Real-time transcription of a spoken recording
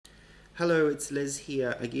Hello, it's Les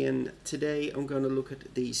here again. Today I'm going to look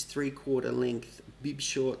at these 3/4 length bib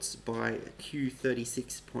shorts by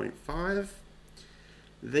Q36.5.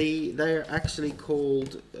 They are actually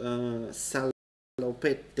called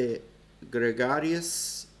salopette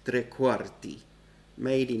gregarius 3/4,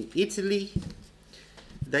 made in Italy.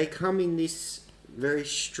 They come in this very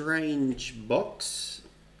strange box.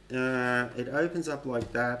 It opens up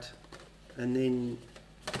like that, and then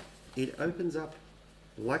it opens up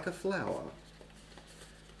like a flower.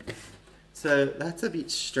 So that's a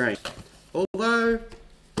bit strange. Although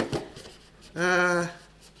I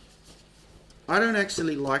don't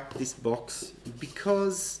actually like this box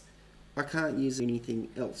because I can't use anything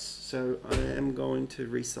else. So I am going to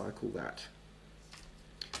recycle that.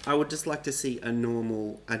 I would just like to see a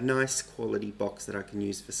nice quality box that I can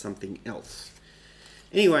use for something else.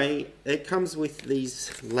 Anyway, it comes with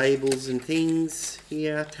these labels and things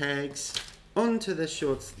here, tags, onto the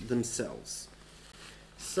shorts themselves.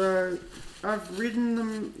 So I've ridden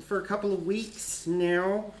them for a couple of weeks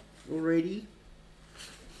now already,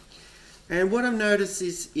 and what I've noticed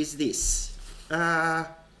is this.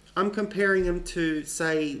 I'm comparing them to,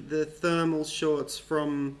 say, the thermal shorts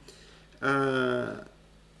from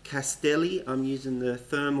Castelli. I'm using the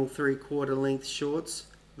thermal 3/4 length shorts.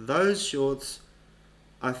 Those shorts,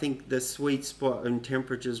 I think the sweet spot and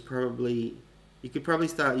temperatures probably, you could probably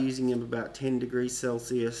start using them about 10 degrees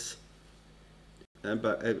Celsius,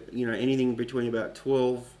 but you know, anything between about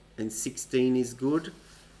 12 and 16 is good.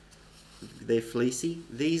 They're fleecy.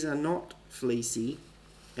 These are not fleecy,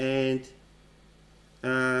 and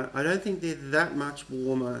I don't think they're that much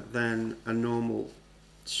warmer than a normal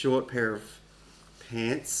short pair of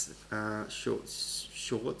pants, shorts.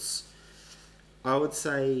 I would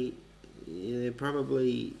say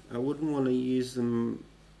probably I wouldn't want to use them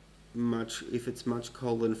much if it's much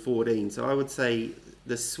colder than 14. So I would say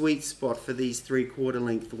the sweet spot for these 3/4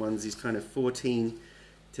 length ones is kind of 14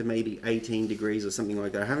 to maybe 18 degrees or something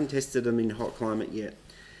like that. I haven't tested them in hot climate yet.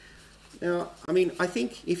 Now, I mean, I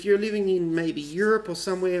think if you're living in maybe Europe or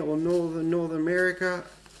somewhere, or North America,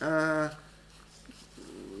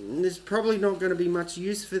 there's probably not going to be much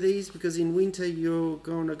use for these, because in winter you're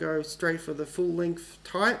going to go straight for the full length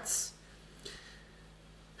tights.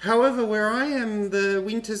 However, where I am, the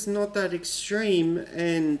winter's not that extreme,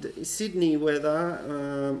 and Sydney weather,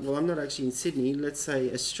 well, I'm not actually in Sydney, let's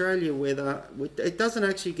say Australia weather, it doesn't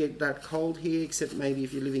actually get that cold here, except maybe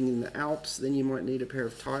if you're living in the Alps, then you might need a pair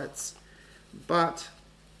of tights. But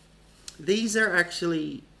these are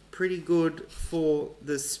actually pretty good for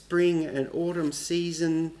the spring and autumn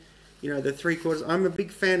season. You know, the 3/4. I'm a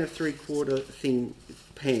big fan of 3/4 thin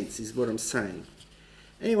pants, is what I'm saying.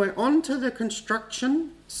 Anyway, on to the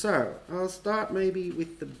construction. So I'll start maybe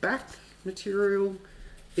with the back material.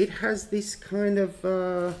 It has this kind of,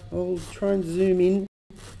 I'll try and zoom in.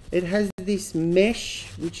 It has this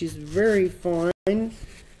mesh, which is very fine,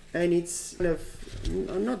 and it's kind of,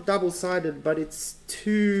 not double-sided, but it's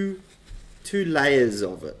two layers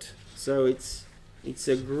of it. So it's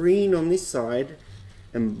a green on this side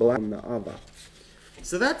and black on the other.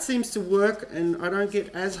 So that seems to work, and I don't get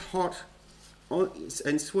as hot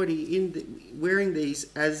and sweaty wearing these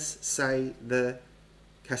as, say, the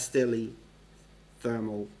Castelli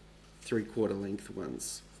thermal 3/4 length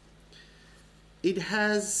ones. It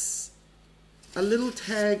has a little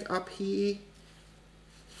tag up here,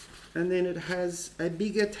 and then it has a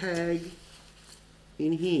bigger tag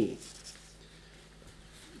in here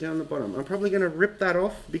down the bottom. I'm probably going to rip that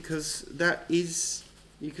off because that is,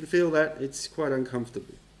 you can feel that it's quite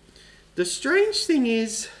uncomfortable. The strange thing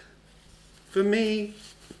is, for me,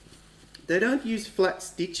 they don't use flat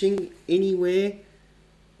stitching anywhere,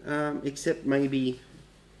 except maybe,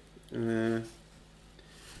 well,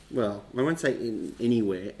 I won't say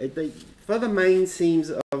anywhere. For the main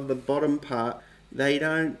seams of the bottom part,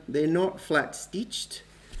 they're not flat stitched.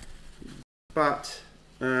 But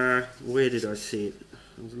where did I see it?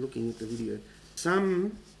 I was looking at the video.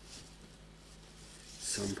 Some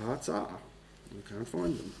parts are. I can't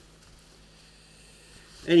find them.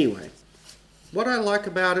 Anyway, what I like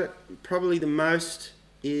about it probably the most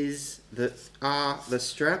is the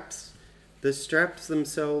straps. The straps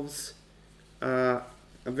themselves are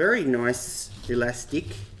a very nice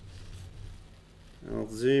elastic. I'll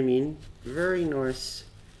zoom in. Very nice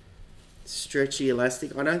stretchy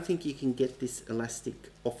elastic. I don't think you can get this elastic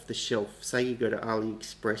off the shelf. Say you go to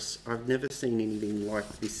AliExpress. I've never seen anything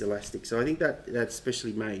like this elastic. So I think that's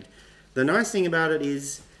specially made. The nice thing about it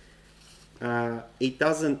is it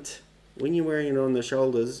doesn't, when you're wearing it on the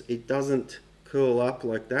shoulders, it doesn't curl up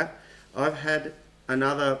like that. I've had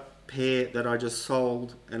another pair that I just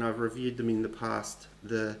sold, and I've reviewed them in the past.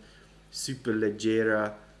 The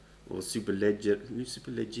Superleggera or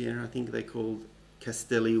Superleggera, I think they called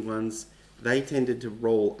Castelli ones. They tended to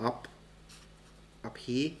roll up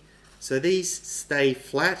here. So these stay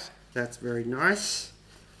flat. That's very nice.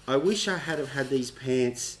 I wish I had have had these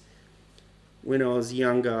pants when I was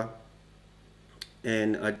younger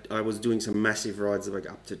and I was doing some massive rides, like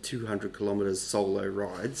up to 200 kilometers solo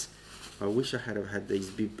rides. I wish I had have had these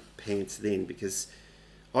bib pants then, because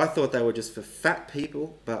I thought they were just for fat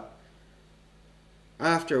people, but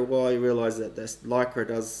after a while you realize that this lycra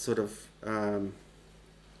does sort of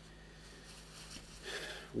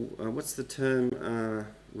what's the term,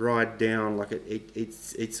 ride down, like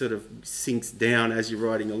it sort of sinks down as you're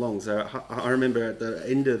riding along. So I remember at the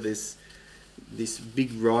end of this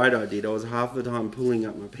big ride I did, I was half the time pulling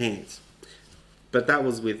up my pants, but that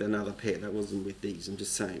was with another pair, that wasn't with these. I'm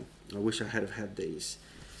just saying, I wish I had have had these.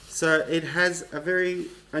 So it has a very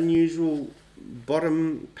unusual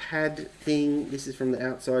bottom pad thing. This is from the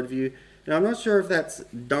outside view. Now I'm not sure if that's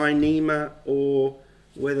Dyneema or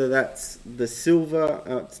whether that's the silver.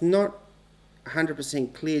 It's not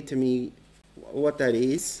 100% clear to me what that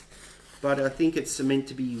is, but I think it's meant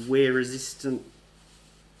to be wear resistant.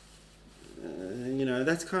 You know,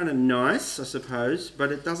 that's kind of nice, I suppose,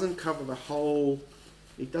 but it doesn't cover the whole.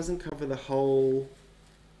 It doesn't cover the whole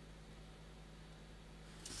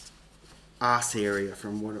arse area, for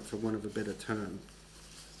want of a better term.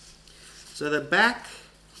 So the back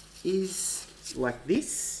is like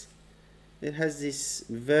this. It has this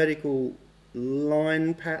vertical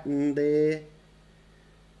line pattern there,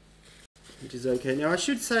 which is okay. Now I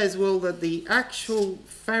should say as well that the actual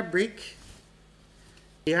fabric,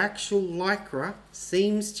 the actual lycra,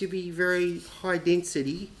 seems to be very high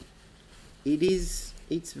density. It's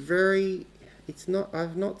not,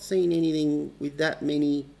 I've not seen anything with that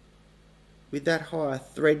many, with that high a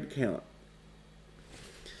thread count.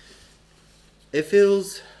 It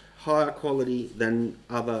feels higher quality than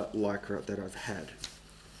other lycra that I've had,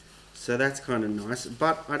 so that's kind of nice,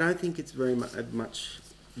 but I don't think it's very much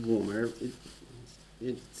warmer.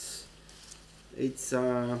 It's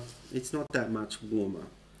not that much warmer.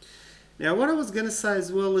 Now what I was going to say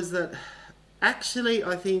as well is that actually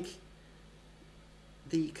I think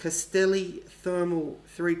the Castelli thermal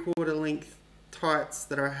 3/4 length tights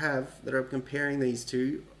that I have, that I'm comparing these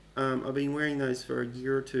to, I've been wearing those for a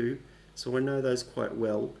year or two, so I know those quite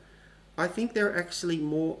well. I think they're actually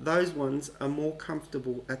more, those ones are more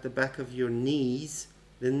comfortable at the back of your knees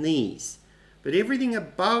than these. But everything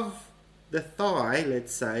above the thigh,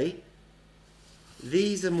 let's say,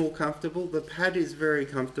 these are more comfortable. The pad is very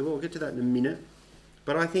comfortable. I'll get to that in a minute.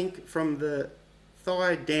 But I think from the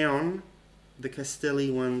thigh down, the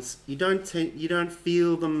Castelli ones, you don't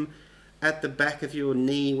feel them at the back of your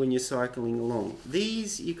knee when you're cycling along.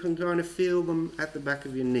 These, you can kind of feel them at the back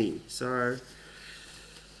of your knee. So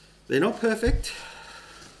they're not perfect.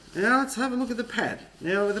 Now let's have a look at the pad.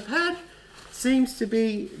 Now the pad seems to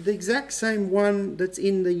be the exact same one that's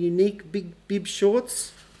in the unique big bib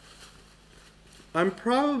shorts. I'm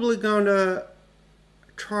probably going to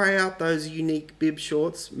try out those unique bib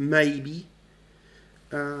shorts, maybe.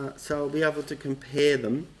 So I'll be able to compare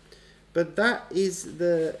them. But that is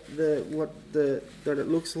what it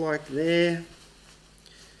looks like there.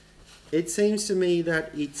 It seems to me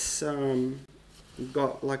that it's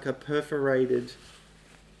got like a perforated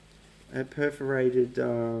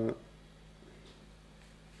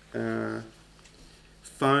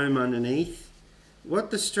foam underneath.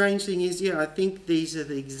 What the strange thing is, yeah, I think these are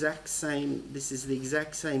the exact same. This is the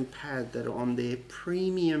exact same pad that are on their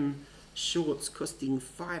premium shorts, costing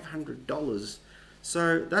 $500.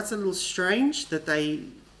 So that's a little strange that they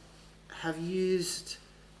have used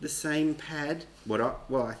the same pad. Well,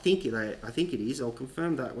 I think it is. I'll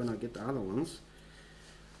confirm that when I get the other ones.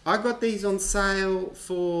 I got these on sale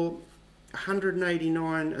for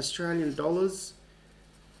 189 Australian dollars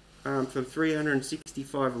for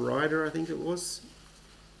 365 rider, I think it was.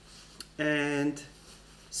 And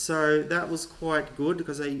so that was quite good,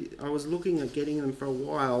 because I was looking at getting them for a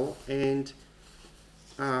while, and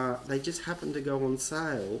they just happened to go on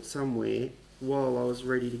sale somewhere while I was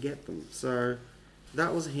ready to get them. So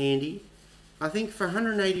that was handy. I think for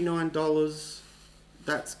 $189,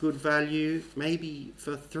 that's good value. Maybe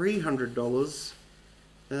for $300,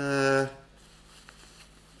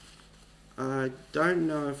 I don't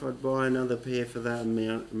know if I'd buy another pair for that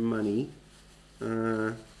amount of money.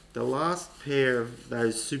 The last pair of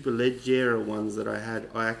those Superleggera ones that I had,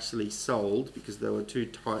 I actually sold because they were too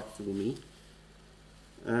tight for me.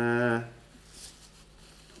 I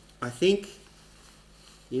think,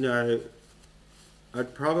 you know,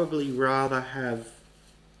 I'd probably rather have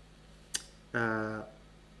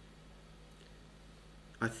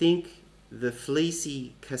I think the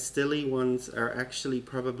fleecy Castelli ones are actually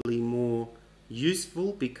probably more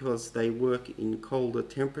useful because they work in colder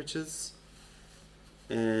temperatures,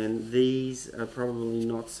 and these are probably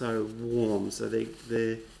not so warm, so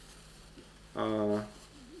they're I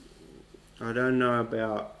don't know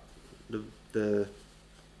about the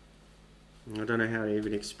I don't know how to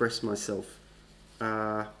even express myself.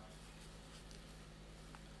 I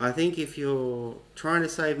think if you're trying to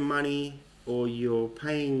save money, or you're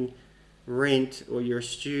paying rent, or you're a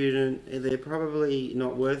student, they're probably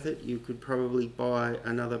not worth it. You could probably buy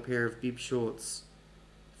another pair of bib shorts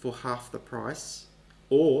for half the price,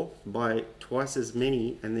 or buy twice as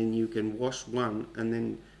many, and then you can wash one and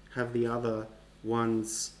then have the other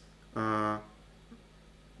ones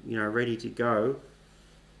ready to go.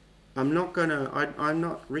 I'm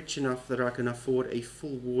not rich enough that I can afford a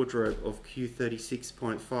full wardrobe of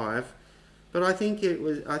Q36.5, but I think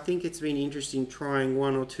it's been interesting trying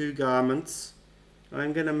one or two garments.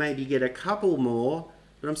 I'm going to maybe get a couple more,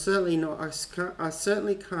 but I'm certainly not. I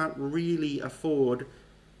certainly can't really afford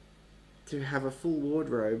to have a full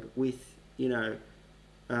wardrobe with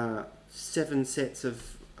 7 sets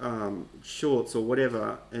of shorts or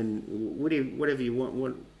whatever, and whatever you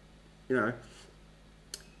want,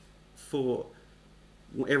 for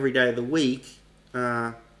every day of the week.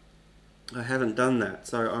 I haven't done that,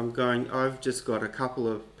 so I've just got a couple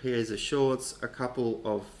of pairs of shorts, a couple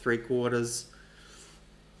of 3/4,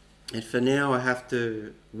 and for now I have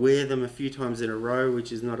to wear them a few times in a row,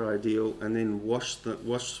 which is not ideal, and then wash the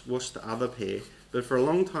other pair. But for a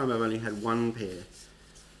long time I've only had one pair.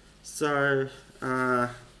 So I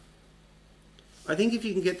think if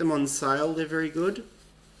you can get them on sale, they're very good.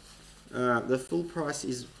 The full price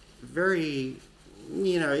is very,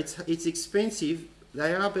 it's expensive.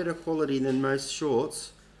 They are better quality than most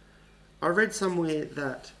shorts. I read somewhere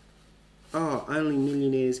that only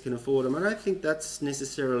millionaires can afford them. I don't think that's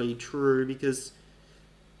necessarily true, because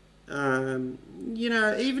even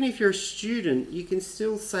if you're a student, you can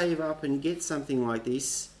still save up and get something like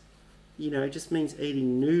this. It just means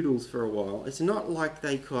eating noodles for a while. It's not like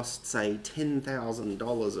they cost, say,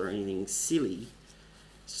 $10,000 or anything silly.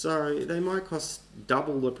 So they might cost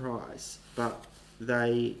double the price, but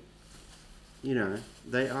they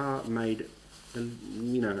are made a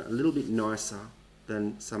little bit nicer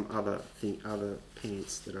than some other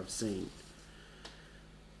pants that I've seen.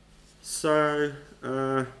 So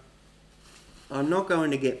I'm not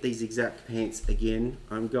going to get these exact pants again.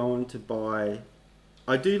 I'm going to buy.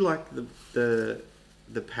 I do like the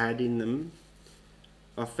pad in them.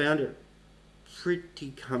 I found it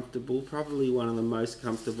pretty comfortable, probably one of the most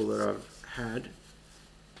comfortable that I've had.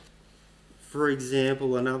 For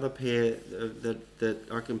example, another pair that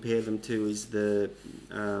I compare them to is the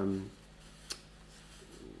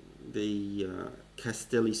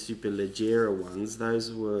Castelli Superleggera ones. Those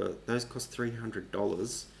cost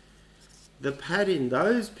 $300. The pad in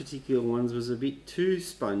those particular ones was a bit too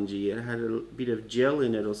spongy. It had a bit of gel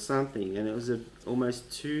in it or something, and it was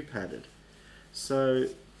almost too padded. So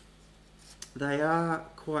they are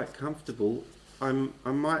quite comfortable.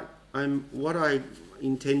 What I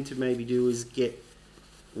intend to maybe do is get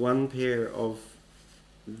one pair of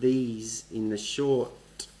these in the short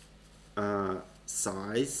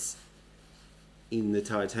size in the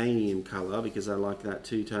titanium color, because I like that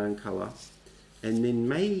two-tone color, and then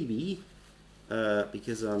maybe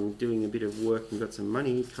because I'm doing a bit of work and got some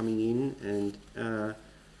money coming in, and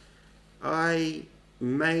I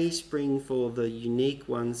may spring for the unique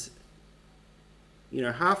ones.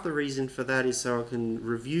 Half the reason for that is so I can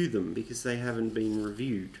review them, because they haven't been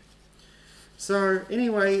reviewed. So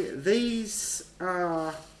anyway, these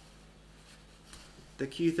are the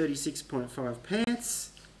Q36.5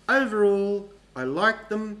 pants. Overall, I like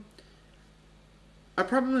them. I'm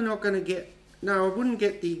probably not going to get, I wouldn't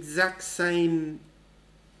get the exact same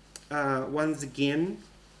ones again.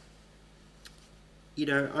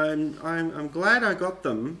 I'm glad I got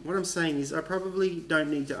them. What I'm saying is I probably don't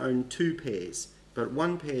need to own 2 pairs. But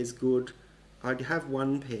 1 pair is good. I'd have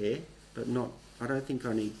 1 pair, but I don't think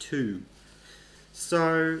I need 2.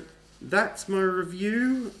 So that's my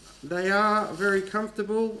review. They are very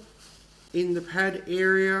comfortable in the pad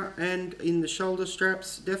area and in the shoulder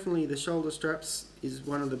straps. Definitely the shoulder straps is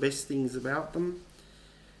one of the best things about them.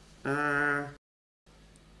 I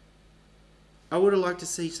would have liked to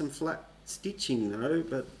see some flat stitching though,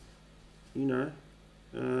 but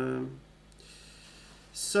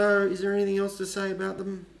so, is there anything else to say about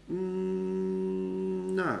them?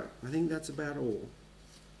 No, I think that's about all.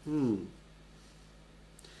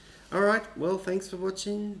 Alright, well, thanks for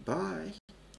watching. Bye.